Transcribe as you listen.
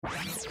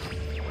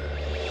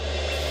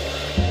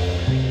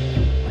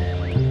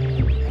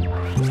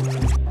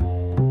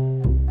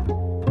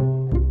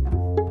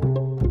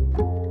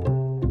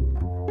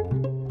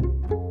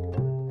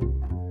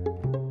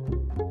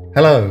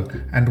Hello,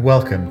 and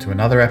welcome to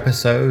another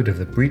episode of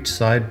the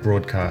Breachside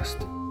Broadcast,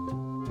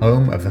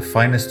 home of the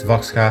finest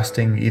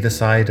voxcasting either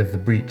side of the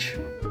breach.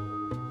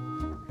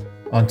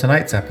 On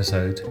tonight's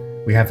episode,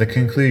 we have the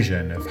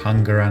conclusion of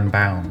Hunger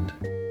Unbound.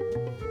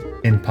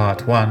 In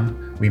part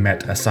 1, we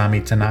met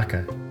Asami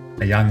Tanaka,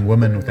 a young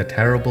woman with a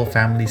terrible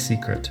family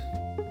secret.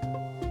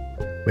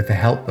 With the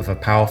help of a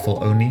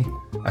powerful Oni,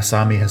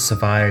 Asami has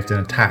survived an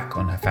attack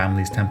on her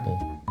family's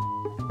temple,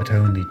 but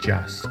only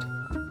just.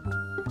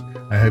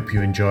 I hope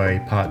you enjoy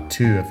part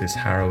 2 of this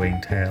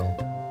harrowing tale,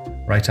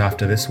 right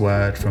after this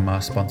word from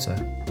our sponsor.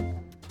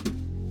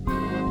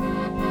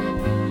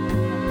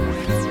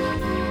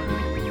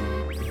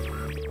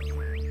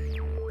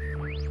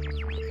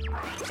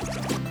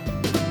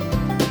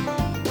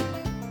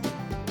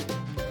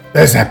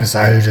 This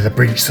episode of the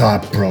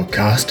Breachside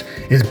Broadcast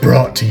is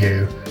brought to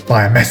you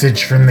by a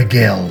message from the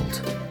Guild.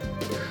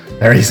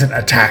 The recent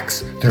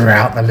attacks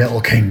throughout the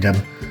Little Kingdom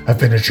have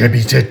been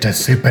attributed to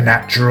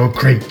supernatural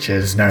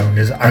creatures known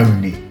as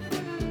Oni.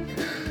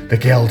 The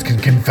Guild can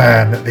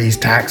confirm that these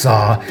attacks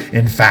are,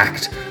 in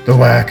fact, the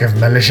work of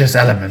malicious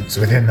elements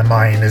within the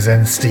Miners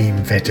and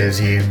Steamfitters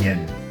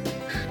Union.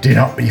 Do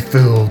not be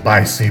fooled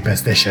by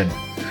superstition.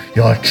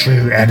 Your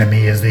true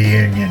enemy is the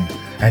Union,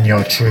 and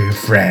your true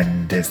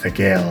friend is the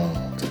Guild.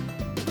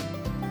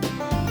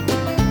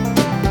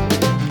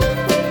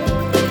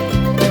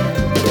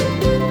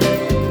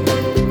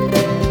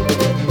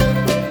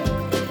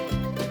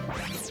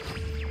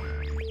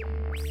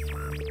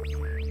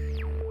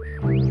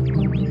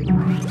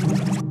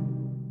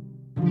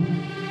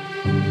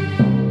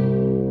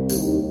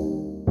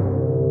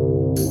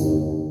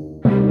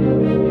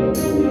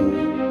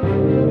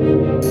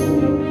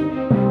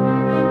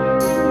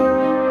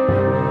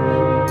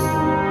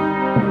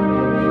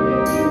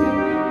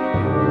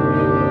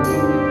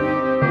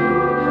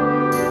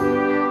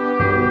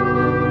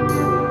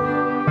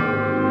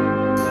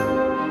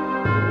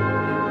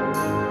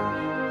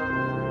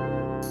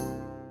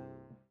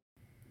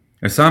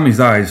 Asami's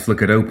eyes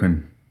flickered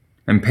open,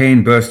 and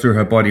pain burst through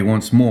her body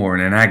once more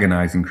in an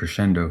agonizing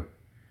crescendo.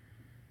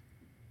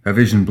 Her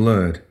vision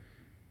blurred,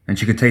 and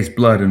she could taste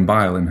blood and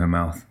bile in her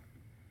mouth.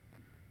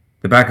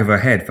 The back of her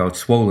head felt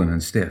swollen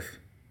and stiff.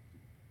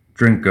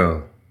 "Drink,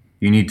 girl.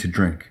 You need to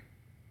drink."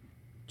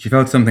 She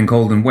felt something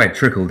cold and wet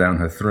trickle down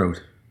her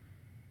throat.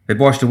 It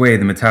washed away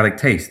the metallic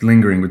taste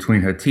lingering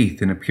between her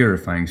teeth in a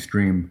purifying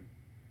stream.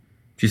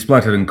 She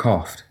spluttered and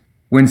coughed,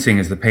 wincing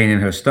as the pain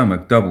in her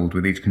stomach doubled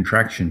with each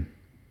contraction.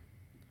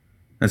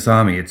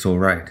 "Asami, it's all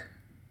right.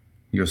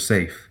 You're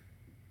safe."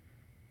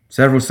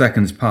 Several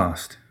seconds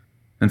passed,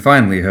 and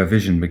finally her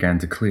vision began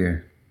to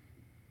clear.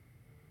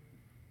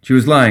 She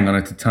was lying on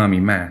a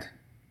tatami mat,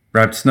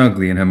 wrapped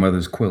snugly in her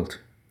mother's quilt.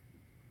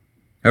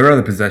 Her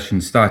other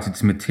possessions started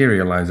to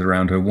materialize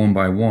around her one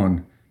by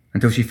one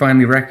until she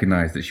finally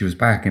recognized that she was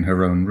back in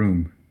her own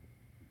room.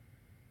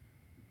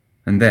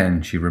 And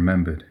then she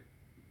remembered.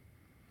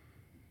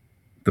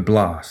 The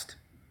blast,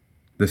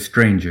 the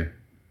stranger,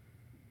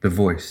 the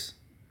voice.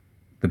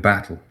 The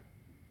battle.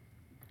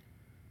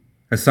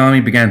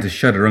 Asami began to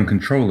shudder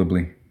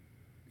uncontrollably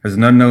as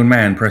an unknown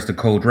man pressed a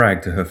cold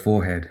rag to her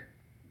forehead.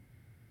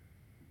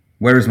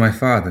 "Where is my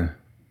father?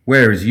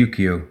 Where is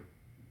Yukio?"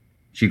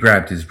 She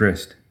grabbed his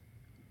wrist.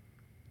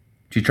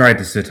 She tried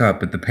to sit up,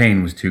 but the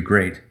pain was too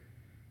great,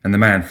 and the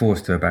man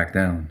forced her back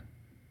down.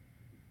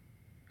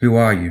 "Who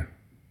are you?"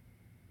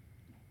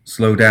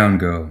 "Slow down,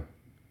 girl.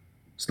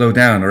 Slow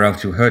down or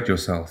else you'll hurt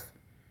yourself,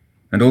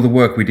 and all the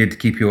work we did to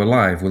keep you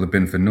alive will have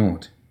been for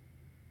naught."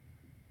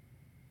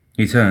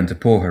 He turned to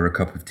pour her a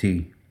cup of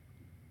tea.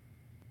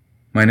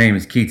 "My name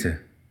is Kita.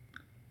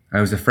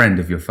 I was a friend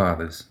of your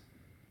father's."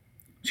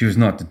 She was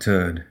not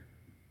deterred.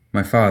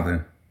 "My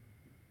father,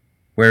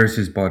 where is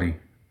his body?"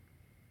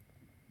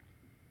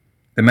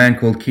 The man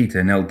called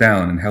Kita knelt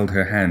down and held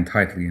her hand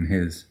tightly in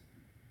his.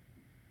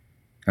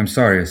 "I'm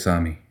sorry,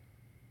 Asami.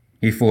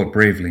 He fought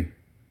bravely.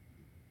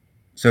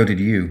 So did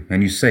you,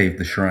 and you saved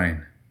the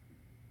shrine.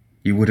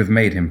 You would have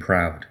made him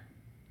proud."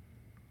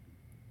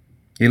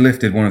 He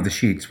lifted one of the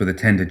sheets with a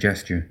tender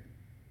gesture,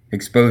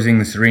 exposing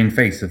the serene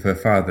face of her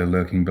father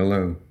lurking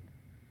below.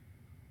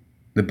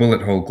 The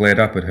bullet hole glared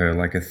up at her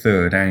like a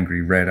third angry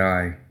red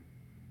eye.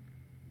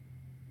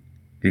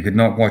 "He could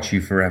not watch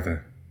you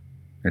forever.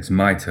 It's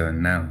my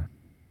turn now."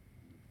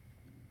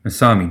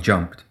 Asami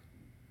jumped.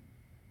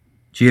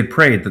 She had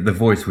prayed that the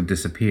voice would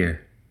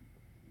disappear,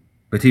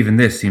 but even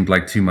this seemed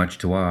like too much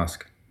to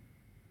ask.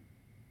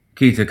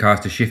 Kita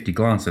cast a shifty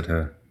glance at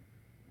her,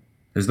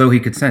 as though he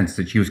could sense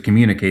that she was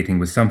communicating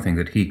with something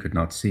that he could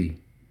not see.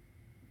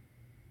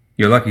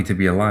 "You're lucky to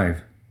be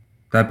alive.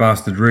 That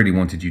bastard really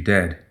wanted you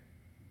dead.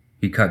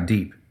 He cut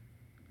deep,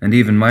 and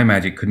even my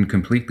magic couldn't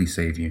completely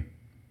save you.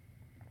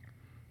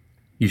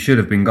 You should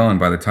have been gone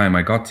by the time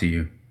I got to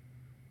you,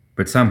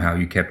 but somehow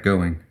you kept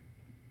going."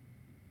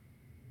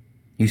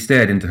 He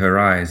stared into her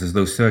eyes as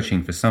though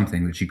searching for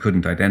something that she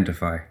couldn't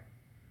identify.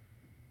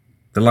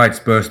 The lights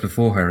burst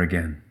before her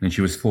again, and she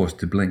was forced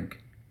to blink.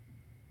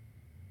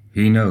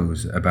 "He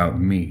knows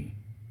about me."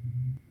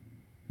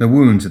 The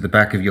wounds at the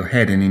back of your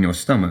head and in your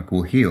stomach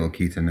will heal,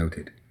 Kita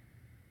noted.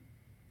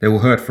 They will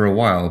hurt for a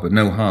while, but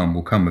no harm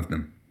will come of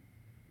them.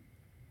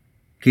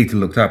 Kita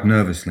looked up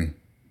nervously,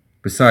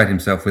 beside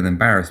himself with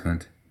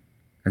embarrassment,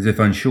 as if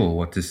unsure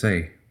what to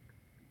say.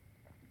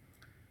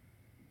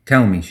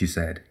 Tell me, she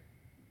said.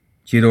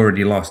 She had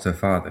already lost her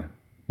father.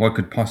 What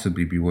could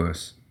possibly be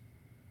worse?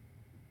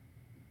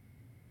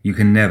 You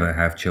can never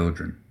have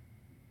children.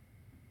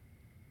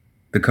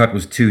 The cut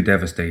was too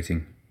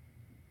devastating,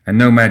 and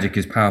no magic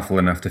is powerful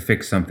enough to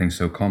fix something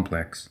so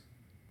complex.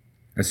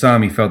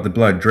 Asami felt the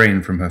blood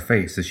drain from her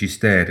face as she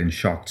stared in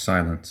shocked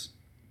silence.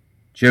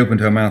 She opened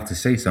her mouth to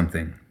say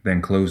something,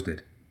 then closed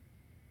it.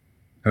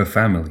 Her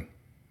family,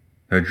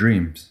 her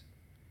dreams.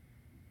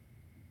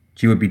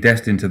 She would be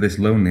destined to this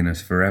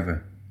loneliness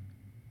forever.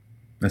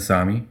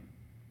 Asami?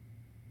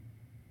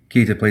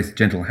 Kita placed a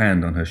gentle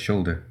hand on her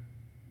shoulder.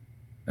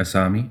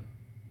 Asami?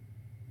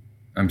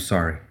 I'm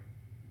sorry.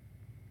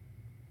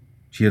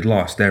 She had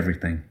lost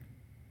everything.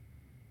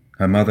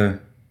 Her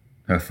mother,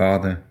 her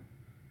father,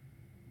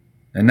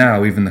 and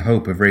now even the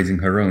hope of raising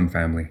her own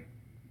family.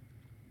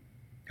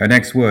 Her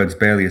next words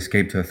barely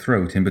escaped her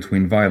throat in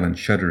between violent,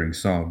 shuddering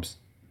sobs.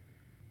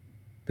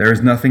 There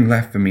is nothing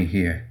left for me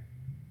here.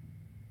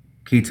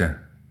 Kita,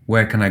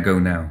 where can I go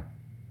now?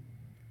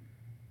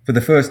 For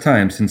the first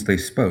time since they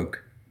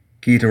spoke,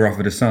 Kita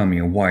offered Asami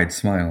a wide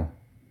smile.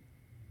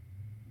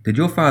 Did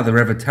your father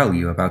ever tell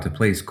you about a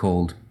place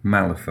called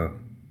Malifaux?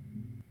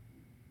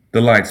 The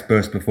lights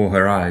burst before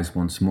her eyes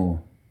once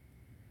more.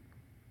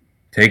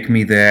 Take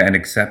me there and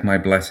accept my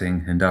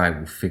blessing, and I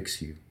will fix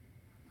you.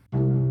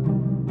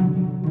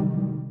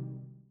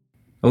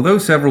 Although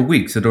several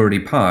weeks had already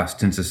passed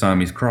since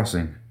Asami's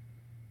crossing,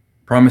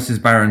 Promise's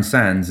barren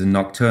sands and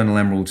nocturnal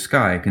emerald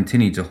sky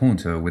continued to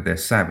haunt her with their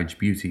savage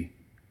beauty.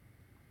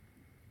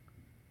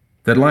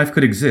 That life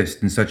could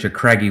exist in such a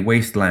craggy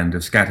wasteland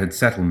of scattered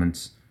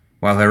settlements,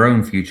 while her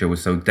own future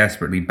was so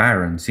desperately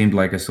barren, seemed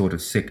like a sort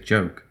of sick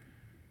joke.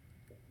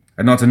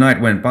 And not a night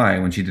went by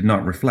when she did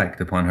not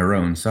reflect upon her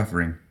own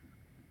suffering.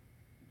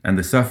 And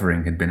the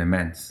suffering had been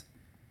immense.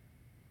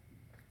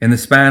 In the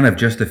span of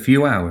just a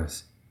few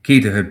hours,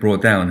 Kita had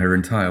brought down her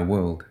entire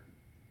world.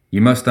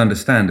 You must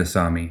understand,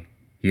 Asami,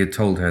 he had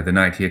told her the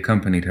night he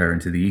accompanied her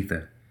into the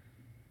ether,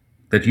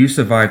 that you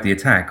survived the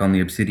attack on the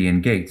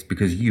Obsidian Gates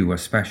because you are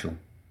special,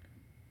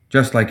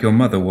 just like your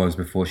mother was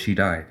before she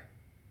died.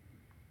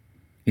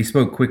 He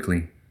spoke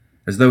quickly,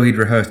 as though he'd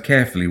rehearsed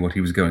carefully what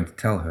he was going to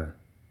tell her.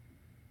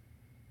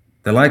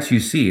 The lights you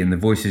see and the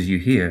voices you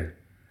hear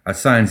are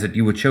signs that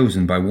you were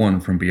chosen by one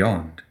from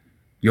beyond.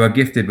 You are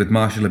gifted with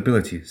martial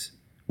abilities,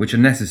 which are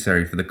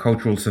necessary for the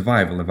cultural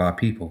survival of our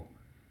people,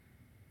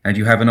 and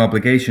you have an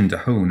obligation to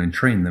hone and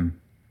train them.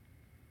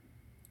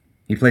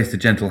 He placed a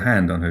gentle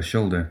hand on her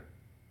shoulder.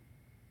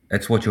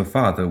 It's what your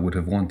father would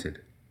have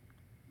wanted.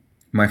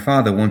 My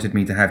father wanted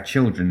me to have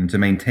children and to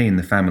maintain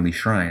the family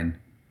shrine.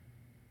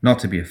 Not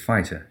to be a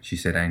fighter, she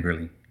said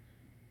angrily.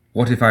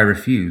 What if I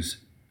refuse?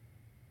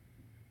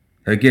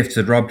 Her gifts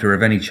had robbed her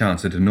of any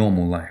chance at a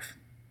normal life.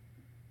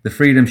 The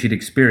freedom she'd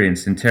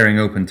experienced in tearing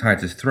open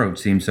Titus' throat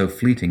seemed so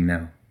fleeting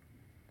now.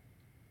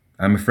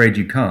 I'm afraid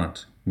you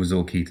can't, was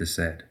all Kita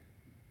said.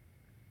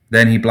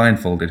 Then he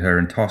blindfolded her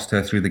and tossed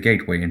her through the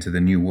gateway into the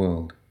new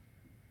world.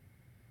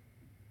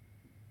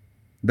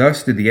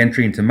 Thus did the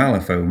entry into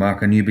Malifaux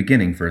mark a new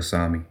beginning for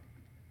Asami.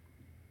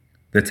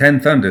 The 10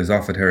 Thunders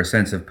offered her a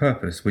sense of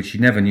purpose which she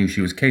never knew she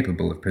was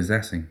capable of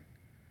possessing.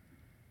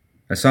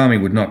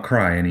 Asami would not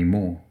cry any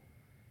more.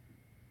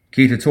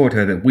 Kita taught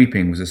her that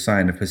weeping was a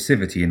sign of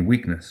passivity and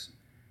weakness,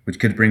 which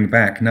could bring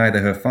back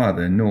neither her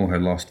father nor her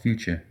lost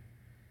future.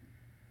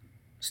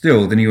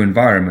 Still, the new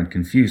environment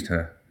confused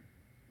her,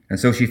 and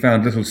so she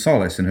found little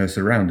solace in her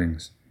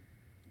surroundings,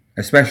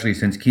 especially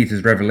since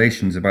Kita's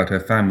revelations about her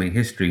family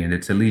history and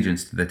its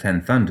allegiance to the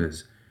 10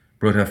 Thunders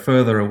brought her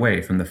further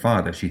away from the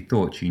father she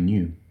thought she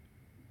knew.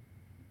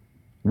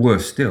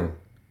 Worse still,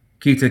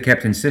 Kita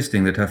kept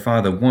insisting that her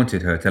father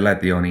wanted her to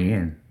let the Oni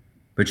in,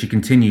 but she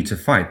continued to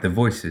fight the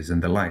voices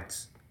and the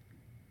lights.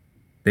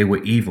 They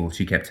were evil,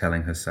 she kept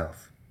telling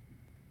herself.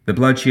 The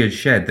blood she had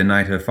shed the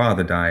night her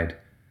father died,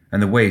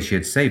 and the way she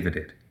had savored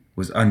it,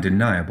 was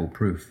undeniable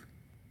proof.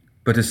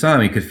 But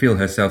Asami could feel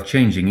herself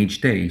changing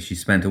each day she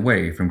spent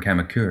away from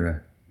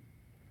Kamakura.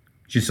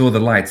 She saw the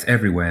lights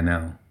everywhere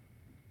now,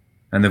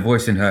 and the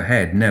voice in her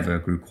head never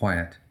grew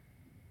quiet.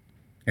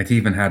 It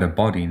even had a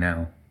body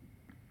now.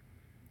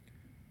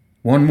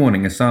 One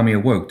morning Asami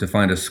awoke to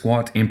find a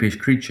squat, impish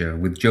creature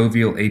with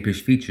jovial,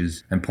 apish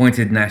features and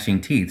pointed,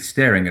 gnashing teeth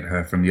staring at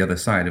her from the other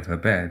side of her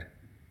bed.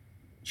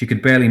 She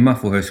could barely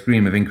muffle her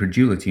scream of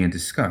incredulity and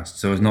disgust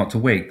so as not to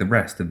wake the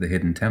rest of the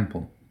hidden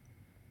temple.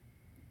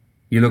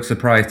 You look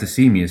surprised to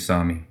see me,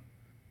 Asami.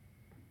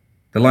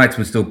 The lights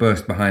would still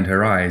burst behind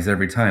her eyes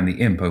every time the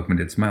imp opened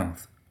its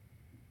mouth.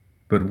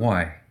 But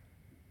why?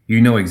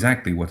 You know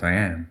exactly what I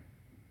am.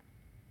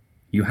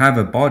 You have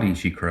a body,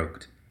 she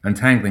croaked,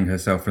 untangling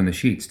herself from the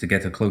sheets to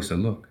get a closer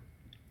look.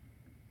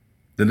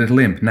 The little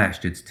imp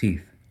gnashed its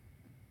teeth.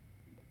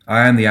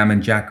 I am the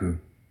Amanjaku.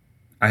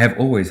 I have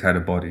always had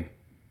a body,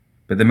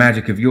 but the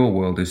magic of your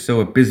world is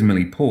so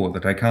abysmally poor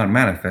that I can't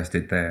manifest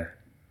it there.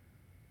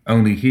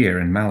 Only here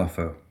in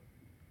Malifaux.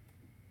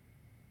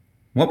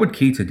 What would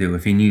Keita do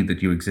if he knew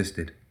that you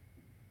existed?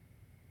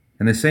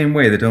 In the same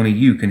way that only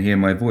you can hear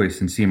my voice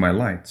and see my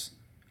lights,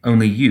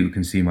 only you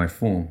can see my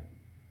form.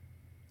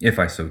 If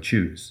I so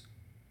choose.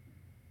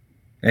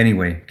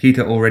 Anyway,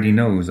 Keita already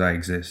knows I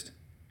exist.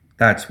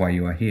 That's why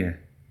you are here.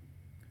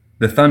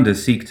 The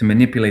Thunders seek to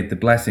manipulate the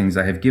blessings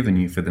I have given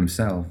you for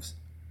themselves.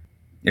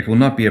 It will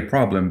not be a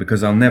problem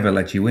because I'll never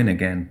let you in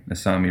again,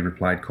 Asami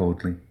replied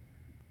coldly.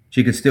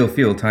 She could still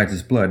feel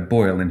Titus' blood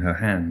boil in her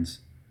hands.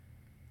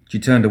 She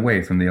turned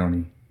away from the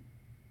Oni.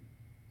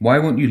 Why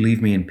won't you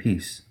leave me in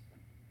peace?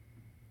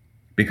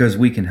 Because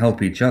we can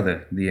help each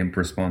other, the imp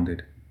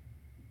responded.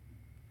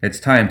 It's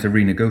time to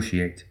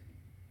renegotiate.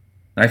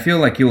 I feel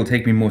like you will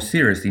take me more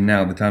seriously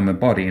now that I'm a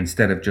body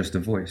instead of just a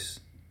voice.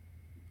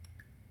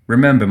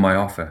 Remember my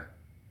offer.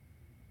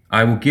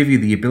 I will give you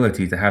the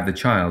ability to have the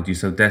child you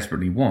so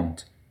desperately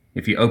want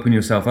if you open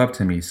yourself up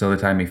to me so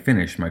that I may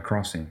finish my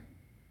crossing.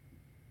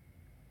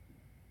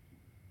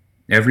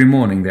 Every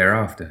morning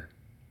thereafter,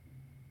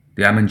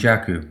 the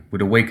Amanjaku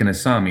would awaken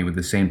Asami with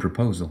the same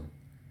proposal,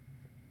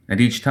 and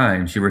each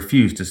time she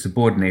refused to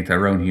subordinate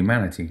her own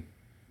humanity,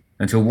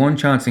 until one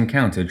chance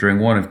encounter during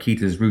one of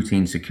Keita's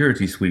routine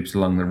security sweeps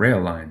along the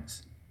rail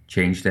lines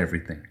changed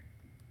everything.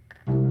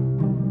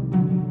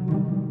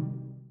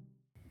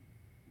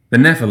 The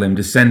Nephilim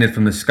descended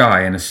from the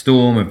sky in a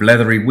storm of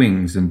leathery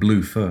wings and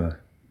blue fur.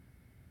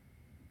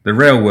 The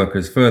rail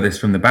workers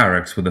furthest from the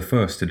barracks were the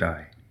first to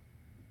die.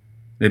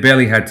 They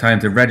barely had time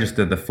to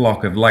register the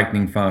flock of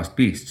lightning-fast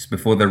beasts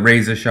before the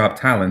razor-sharp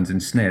talons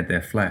ensnared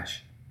their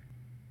flesh.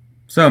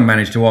 Some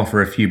managed to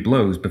offer a few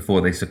blows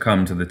before they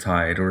succumbed to the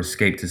tide or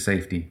escaped to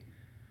safety,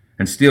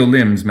 and steel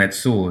limbs met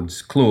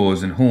swords,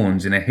 claws, and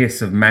horns in a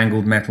hiss of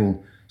mangled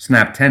metal,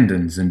 snapped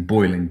tendons, and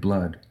boiling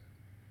blood.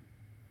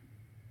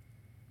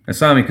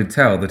 Asami could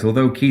tell that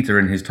although Keita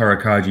and his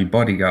Torakaji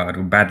bodyguard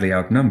were badly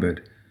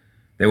outnumbered,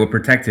 they were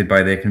protected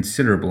by their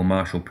considerable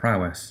martial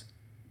prowess.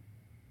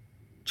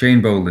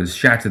 Chain boulders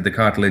shattered the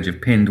cartilage of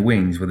pinned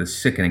wings with a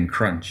sickening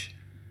crunch,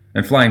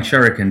 and flying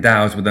shuriken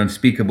doused with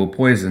unspeakable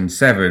poison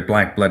severed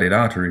black-blooded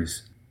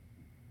arteries.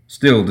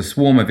 Still, the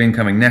swarm of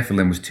incoming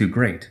Nephilim was too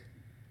great,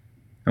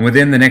 and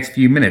within the next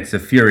few minutes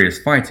of furious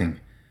fighting,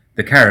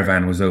 the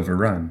caravan was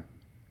overrun.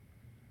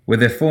 With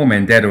their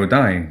foremen dead or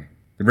dying,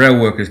 the rail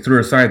workers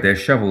threw aside their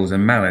shovels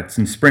and mallets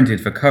and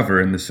sprinted for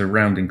cover in the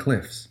surrounding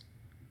cliffs.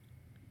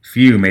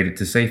 Few made it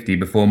to safety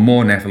before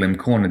more Nephilim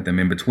cornered them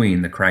in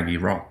between the craggy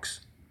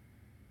rocks.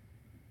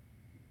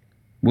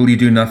 Will you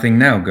do nothing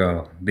now,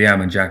 girl? The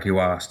Amanjaku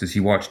asked as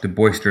he watched the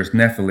boisterous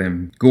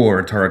Nephilim gore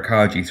a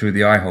Torakaji through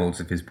the eyeholes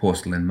of his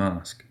porcelain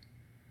mask.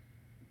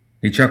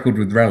 He chuckled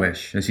with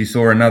relish as he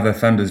saw another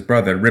Thunder's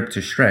brother ripped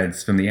to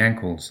shreds from the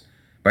ankles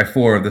by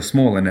 4 of the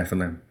smaller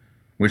Nephilim,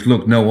 which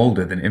looked no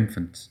older than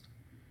infants.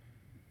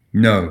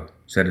 No,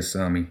 said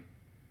Asami.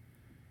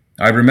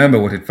 I remember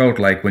what it felt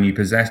like when you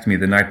possessed me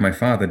the night my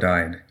father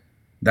died.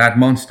 That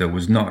monster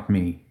was not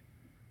me.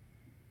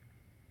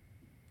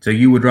 So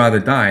you would rather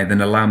die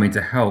than allow me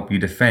to help you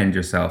defend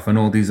yourself and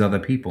all these other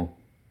people?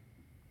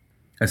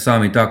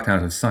 Asami ducked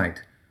out of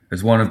sight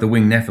as one of the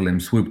winged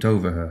Nephilim swooped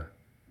over her.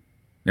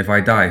 If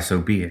I die, so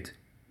be it,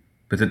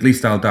 but at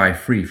least I'll die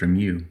free from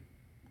you.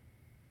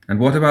 And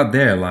what about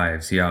their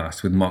lives? He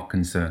asked with mock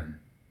concern,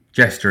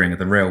 gesturing at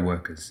the rail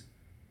workers.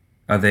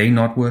 Are they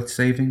not worth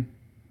saving?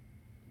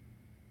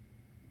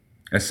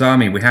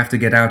 Asami, we have to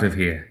get out of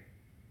here.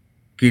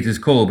 Keita's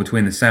call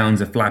between the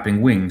sounds of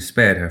flapping wings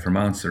spared her from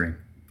answering.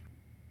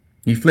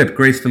 He flipped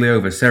gracefully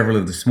over several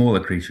of the smaller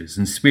creatures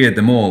and speared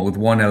them all with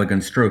one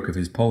elegant stroke of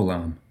his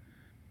polearm.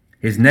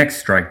 His next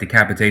strike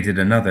decapitated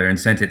another and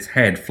sent its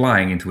head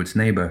flying into its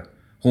neighbor,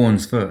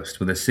 horns first,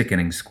 with a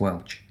sickening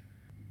squelch.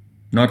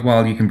 Not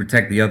while you can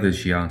protect the others,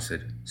 she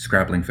answered,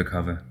 scrabbling for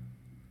cover.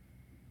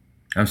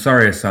 I'm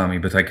sorry,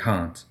 Asami, but I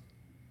can't.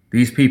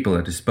 These people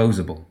are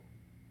disposable.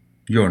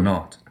 You're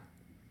not.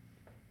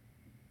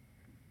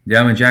 The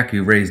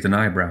Amanjaku raised an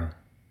eyebrow.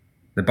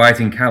 The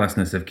biting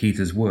callousness of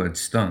Keita's words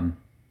stung.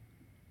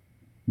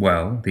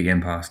 Well, the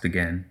imp asked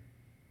again.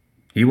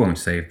 He won't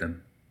save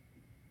them.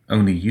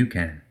 Only you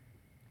can.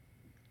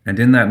 And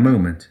in that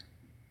moment,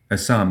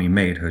 Asami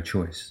made her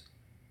choice.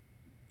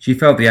 She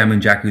felt the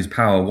Amanjaku's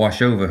power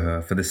wash over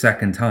her for the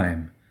second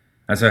time,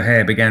 as her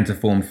hair began to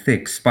form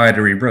thick,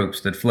 spidery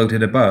ropes that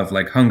floated above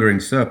like hungering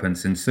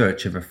serpents in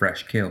search of a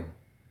fresh kill.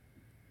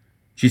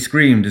 She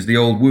screamed as the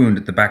old wound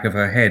at the back of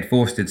her head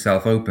forced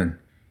itself open,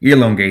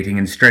 elongating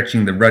and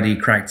stretching the ruddy,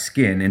 cracked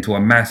skin into a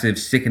massive,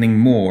 sickening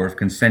maw of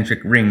concentric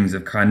rings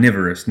of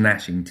carnivorous,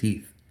 gnashing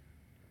teeth.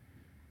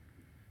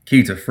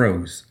 Keita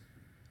froze,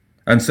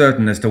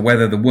 uncertain as to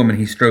whether the woman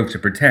he strove to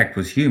protect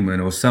was human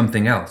or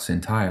something else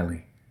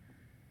entirely.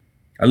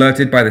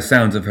 Alerted by the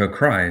sounds of her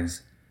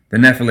cries, the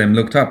Nephilim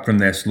looked up from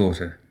their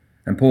slaughter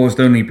and paused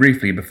only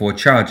briefly before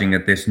charging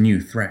at this new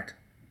threat.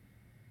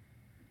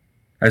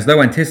 As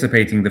though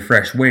anticipating the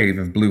fresh wave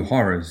of blue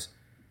horrors,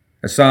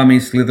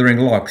 Asami's slithering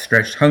lock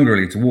stretched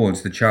hungrily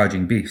towards the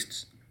charging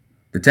beasts.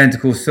 The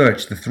tentacles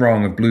searched the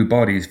throng of blue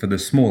bodies for the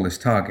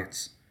smallest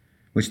targets,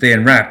 which they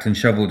enwrapped and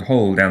shoveled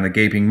whole down the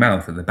gaping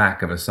mouth at the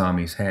back of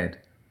Asami's head.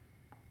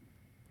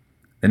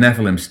 The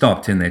Nephilim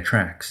stopped in their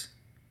tracks,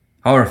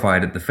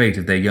 horrified at the fate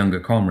of their younger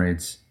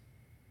comrades.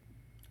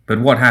 But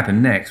what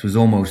happened next was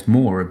almost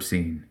more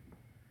obscene.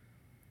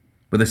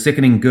 With a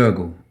sickening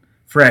gurgle,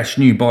 fresh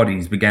new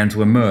bodies began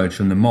to emerge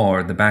from the maw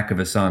at the back of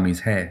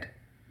Asami's head.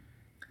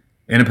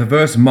 In a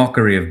perverse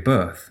mockery of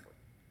birth,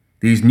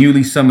 these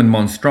newly summoned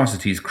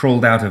monstrosities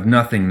crawled out of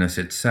nothingness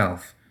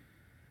itself,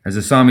 as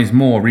Asami's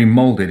maw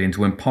remolded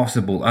into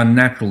impossible,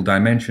 unnatural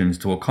dimensions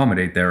to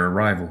accommodate their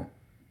arrival.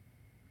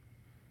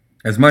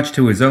 As much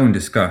to his own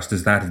disgust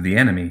as that of the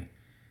enemy,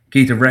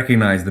 Keita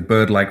recognized the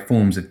bird-like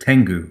forms of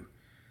Tengu,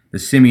 the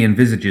simian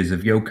visages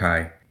of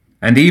yokai,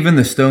 and even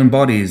the stone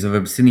bodies of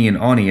Abyssinian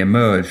Oni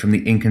emerged from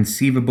the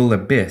inconceivable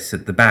abyss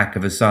at the back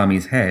of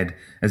Asami's head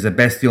as a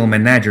bestial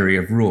menagerie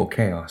of raw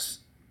chaos.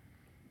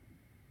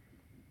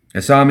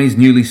 Asami's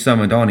newly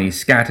summoned Oni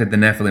scattered the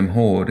Nephilim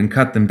horde and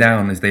cut them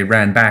down as they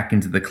ran back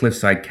into the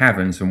cliffside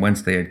caverns from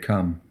whence they had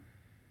come.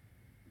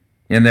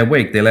 In their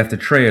wake they left a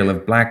trail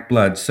of black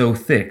blood so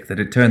thick that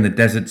it turned the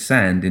desert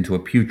sand into a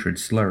putrid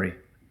slurry.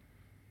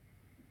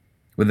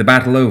 With the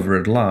battle over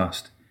at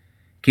last,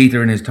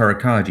 Keita and his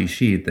Torakaji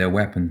sheathed their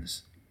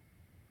weapons.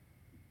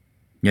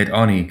 Yet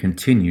Oni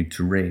continued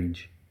to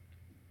rage.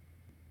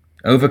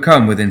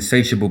 Overcome with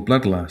insatiable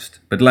bloodlust,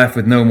 but left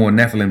with no more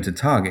Nephilim to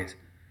target,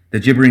 the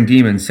gibbering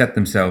demons set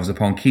themselves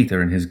upon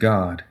Keita and his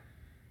guard.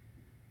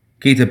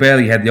 Keita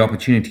barely had the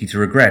opportunity to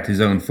regret his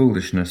own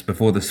foolishness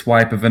before the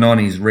swipe of an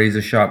Oni's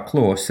razor-sharp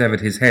claw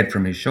severed his head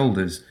from his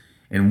shoulders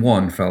in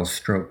one fell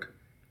stroke.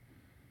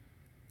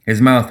 His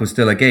mouth was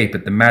still agape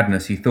at the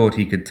madness he thought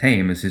he could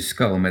tame as his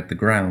skull met the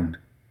ground.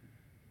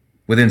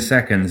 Within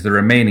seconds, the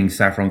remaining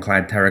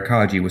saffron-clad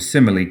Torakaji was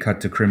similarly cut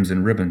to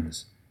crimson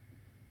ribbons,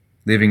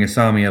 leaving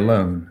Asami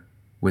alone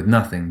with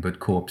nothing but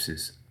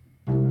corpses.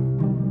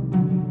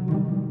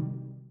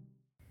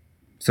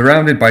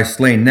 Surrounded by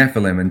slain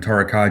Nephilim and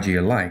Torakaji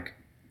alike,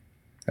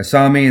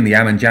 Asami and the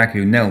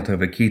Amanjaku knelt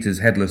over Keita's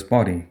headless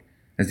body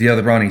as the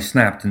other Oni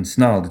snapped and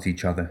snarled at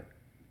each other.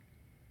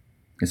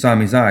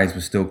 Asami's eyes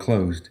were still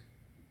closed.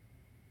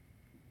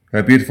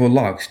 Her beautiful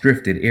locks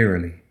drifted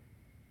eerily,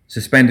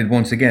 suspended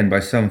once again by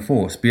some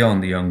force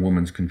beyond the young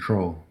woman's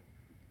control,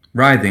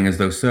 writhing as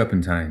though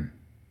serpentine.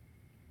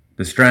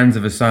 The strands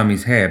of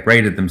Asami's hair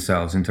braided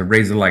themselves into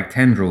razor-like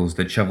tendrils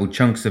that shoveled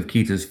chunks of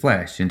Keita's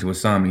flesh into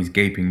Asami's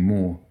gaping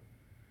maw.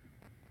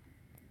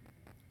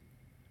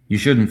 You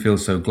shouldn't feel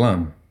so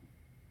glum.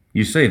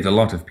 You saved a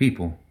lot of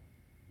people.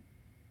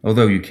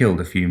 Although you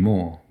killed a few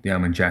more, the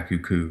Amanjaku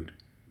cooed.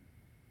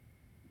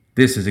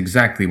 This is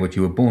exactly what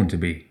you were born to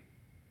be.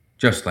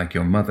 Just like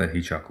your mother,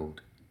 he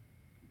chuckled.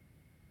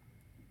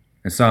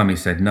 Asami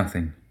said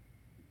nothing,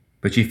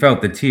 but she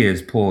felt the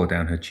tears pour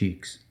down her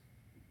cheeks.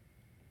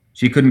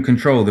 She couldn't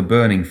control the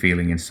burning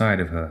feeling inside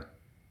of her.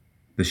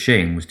 The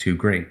shame was too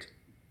great.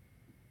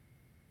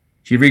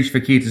 She reached for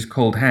Keita's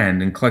cold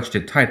hand and clutched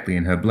it tightly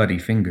in her bloody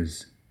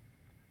fingers.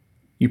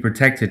 You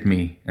protected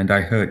me, and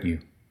I hurt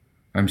you.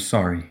 I'm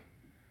sorry.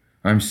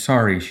 I'm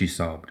sorry, she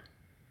sobbed,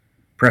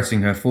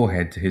 pressing her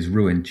forehead to his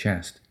ruined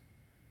chest.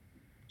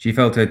 She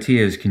felt her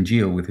tears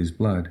congeal with his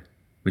blood,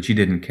 but she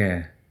didn't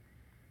care.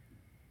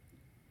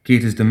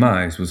 Keita's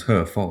demise was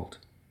her fault.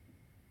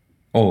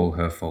 All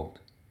her fault.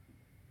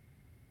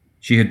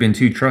 She had been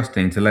too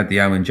trusting to let the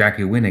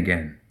Amanjaku win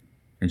again,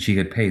 and she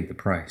had paid the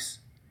price.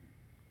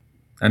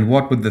 And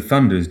what would the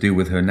Thunders do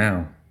with her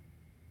now?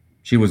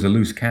 She was a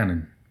loose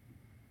cannon.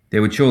 They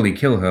would surely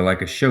kill her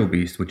like a show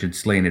beast which had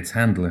slain its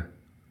handler,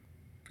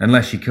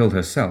 unless she killed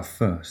herself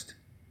first.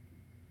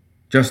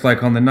 Just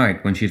like on the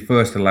night when she'd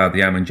first allowed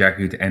the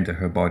Amanjaku to enter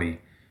her body,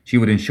 she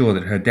would ensure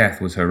that her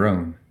death was her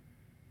own.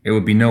 It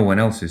would be no one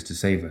else's to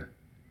save her.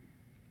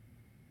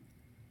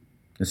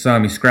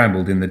 Asami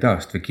scrambled in the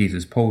dust for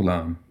Keita's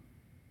polearm.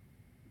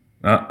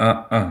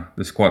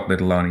 The squat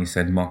little Oni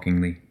said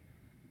mockingly.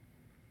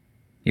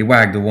 He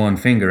wagged a worn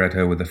finger at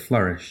her with a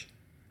flourish,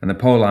 and the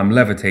polearm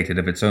levitated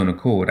of its own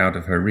accord out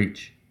of her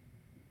reach.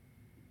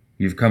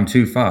 You've come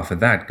too far for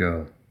that,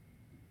 girl.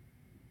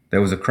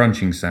 There was a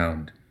crunching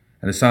sound,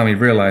 and Asami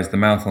realized the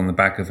mouth on the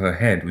back of her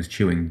head was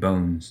chewing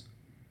bones.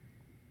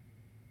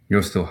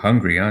 You're still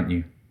hungry, aren't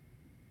you?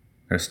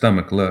 Her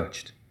stomach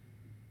lurched.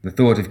 The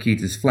thought of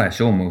Keita's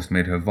flesh almost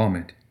made her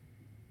vomit.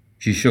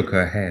 She shook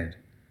her head,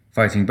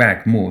 fighting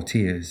back more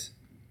tears.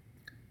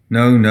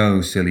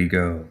 No, silly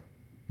girl.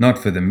 Not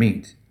for the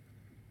meat.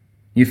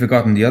 You've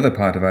forgotten the other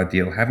part of our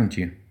deal, haven't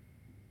you?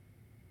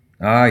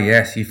 Ah,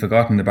 yes, you've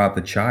forgotten about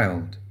the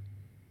child.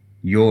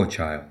 Your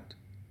child.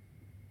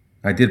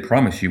 I did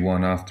promise you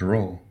one after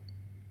all.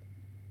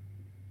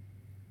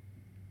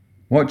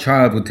 What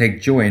child would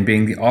take joy in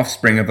being the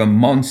offspring of a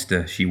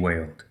monster? She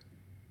wailed.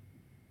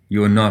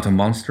 You are not a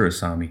monster,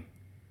 Asami.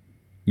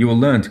 You will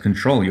learn to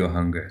control your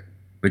hunger,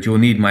 but you will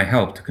need my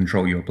help to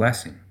control your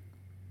blessing.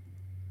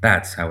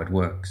 That's how it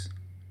works.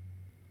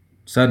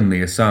 Suddenly,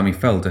 Asami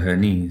fell to her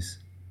knees.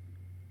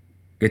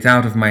 Get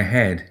out of my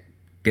head.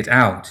 Get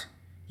out.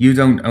 You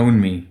don't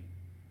own me."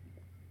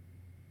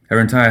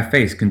 Her entire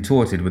face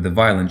contorted with a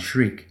violent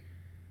shriek,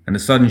 and a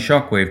sudden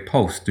shockwave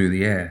pulsed through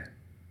the air.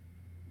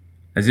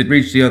 As it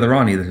reached the other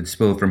Ani that had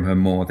spilled from her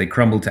maw, they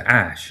crumbled to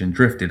ash and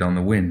drifted on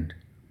the wind.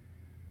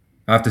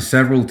 After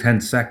several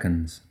tense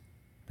seconds,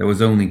 there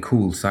was only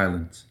cool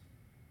silence.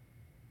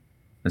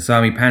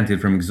 Asami panted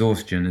from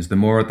exhaustion as the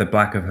maw at the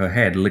back of her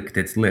head licked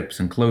its lips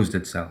and closed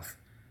itself,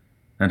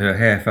 and her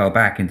hair fell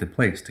back into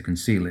place to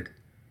conceal it.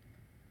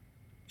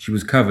 She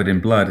was covered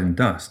in blood and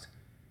dust,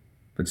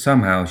 but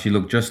somehow she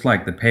looked just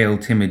like the pale,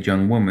 timid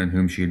young woman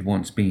whom she had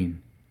once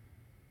been.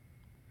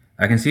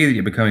 "I can see that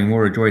you're becoming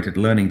more adroit at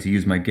learning to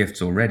use my gifts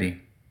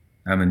already,"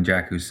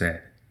 Amanjaku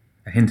said,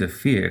 a hint of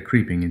fear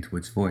creeping into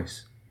its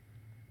voice.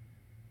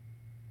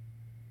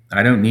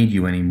 "I don't need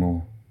you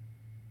anymore.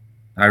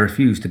 I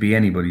refuse to be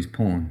anybody's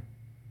pawn."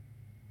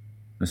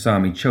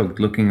 Asami choked,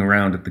 looking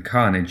around at the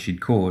carnage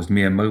she'd caused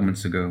mere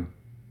moments ago.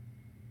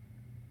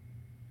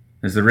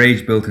 As the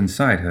rage built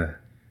inside her,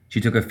 she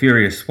took a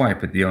furious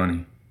swipe at the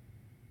Oni,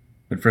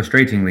 but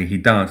frustratingly he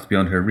danced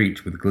beyond her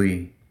reach with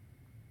glee.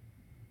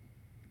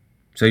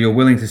 "So you're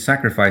willing to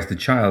sacrifice the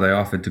child I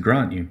offered to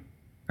grant you?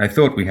 I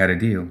thought we had a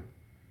deal.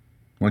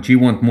 What you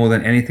want more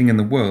than anything in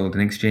the world in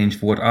exchange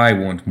for what I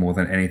want more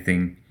than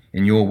anything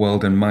in your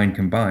world and mine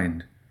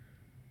combined.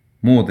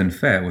 More than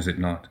fair, was it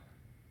not?"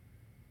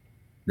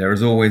 "There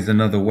is always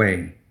another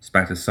way,"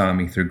 spat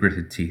Asami through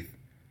gritted teeth.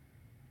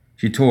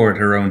 She tore at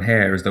her own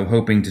hair as though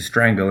hoping to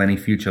strangle any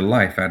future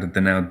life out of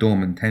the now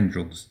dormant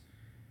tendrils.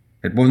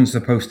 It wasn't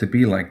supposed to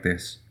be like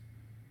this.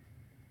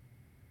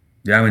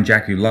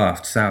 Amanjaku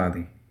laughed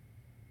sourly.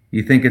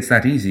 "You think it's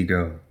that easy,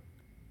 girl?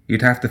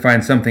 You'd have to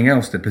find something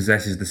else that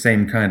possesses the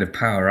same kind of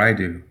power I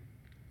do.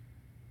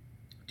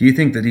 Do you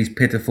think that these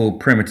pitiful,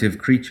 primitive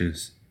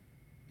creatures,"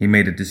 he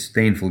made a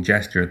disdainful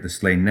gesture at the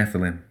slain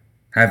Nephilim,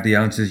 "have the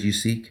answers you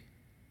seek?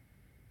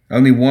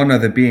 Only one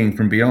other being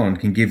from beyond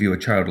can give you a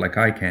child like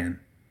I can.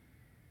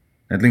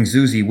 And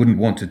Lingzuzi wouldn't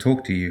want to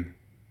talk to you.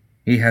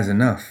 He has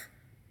enough."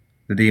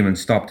 The demon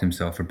stopped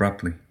himself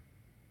abruptly.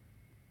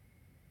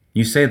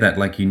 "You say that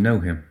like you know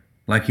him,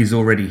 like he's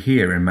already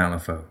here in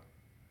Malifaux."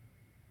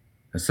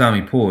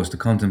 Asami paused to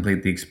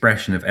contemplate the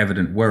expression of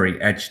evident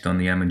worry etched on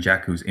the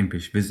Amanjaku's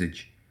impish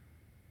visage.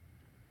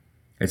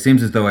 "It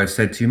seems as though I've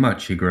said too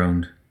much," he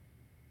groaned.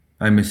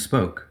 "I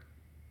misspoke.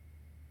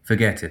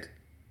 Forget it."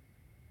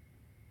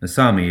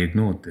 Asami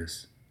ignored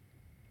this.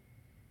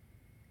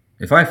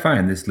 "If I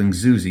find this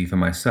Lingzuzi for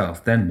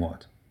myself, then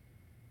what?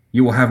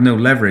 You will have no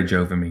leverage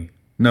over me,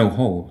 no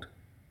hold.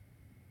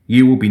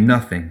 You will be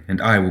nothing,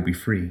 and I will be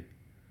free.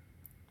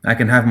 I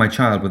can have my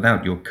child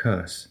without your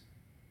curse.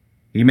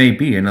 He may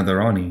be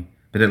another Oni,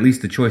 but at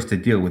least the choice to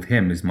deal with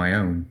him is my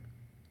own."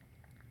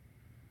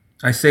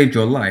 "I saved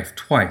your life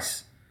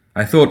twice.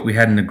 I thought we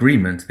had an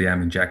agreement," the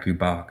Amanjaku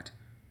barked.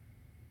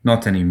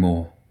 "Not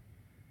anymore.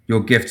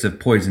 Your gifts have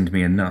poisoned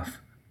me enough.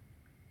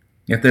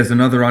 If there's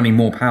another Oni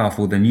more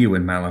powerful than you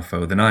in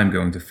Malifaux, then I'm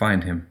going to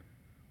find him,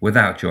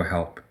 without your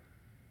help.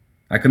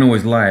 I can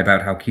always lie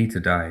about how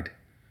Kita died.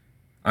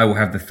 I will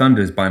have the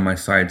Thunders by my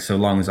side so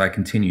long as I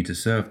continue to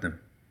serve them."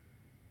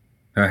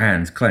 Her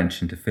hands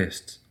clenched into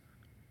fists.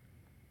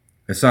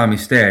 Asami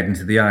stared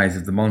into the eyes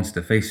of the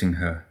monster facing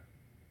her.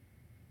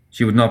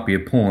 She would not be a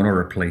pawn or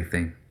a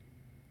plaything.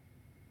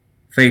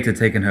 Fate had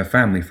taken her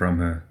family from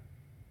her,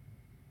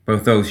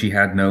 both those she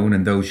had known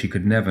and those she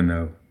could never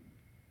know.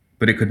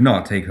 But it could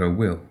not take her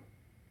will,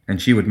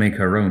 and she would make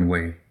her own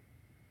way.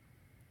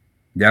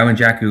 The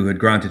Amanjaku had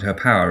granted her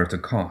power at a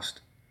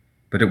cost,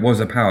 but it was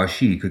a power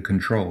she could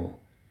control.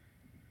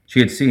 She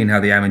had seen how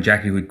the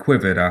Amanjaku had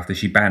quivered after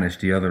she banished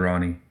the other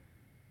Ani.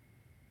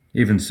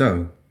 Even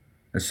so,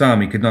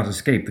 Asami could not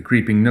escape the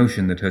creeping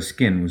notion that her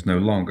skin was no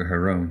longer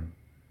her own.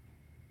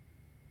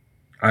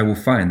 "I will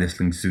find this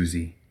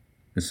Lingzuzi,"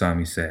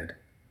 Asami said,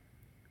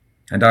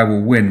 "and I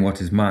will win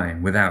what is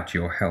mine without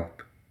your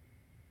help."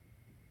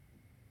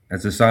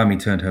 As Asami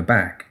turned her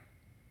back,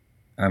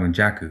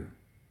 Amanjaku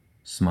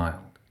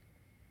smiled.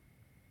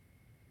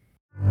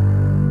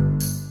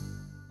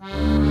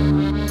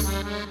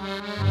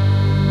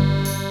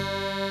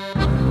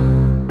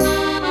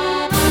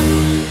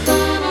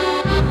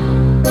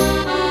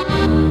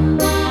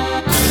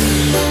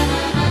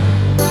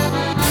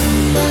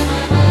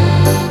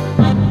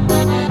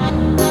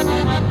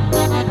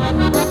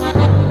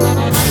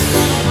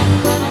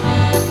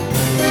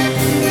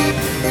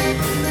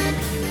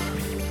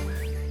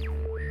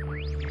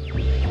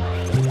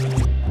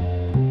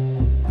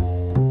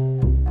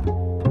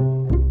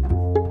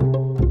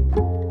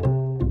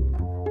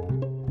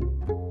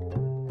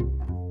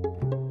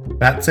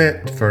 That's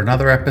it for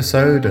another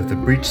episode of the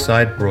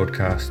Breachside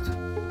Broadcast.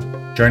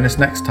 Join us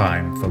next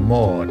time for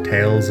more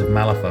Tales of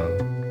Malifaux.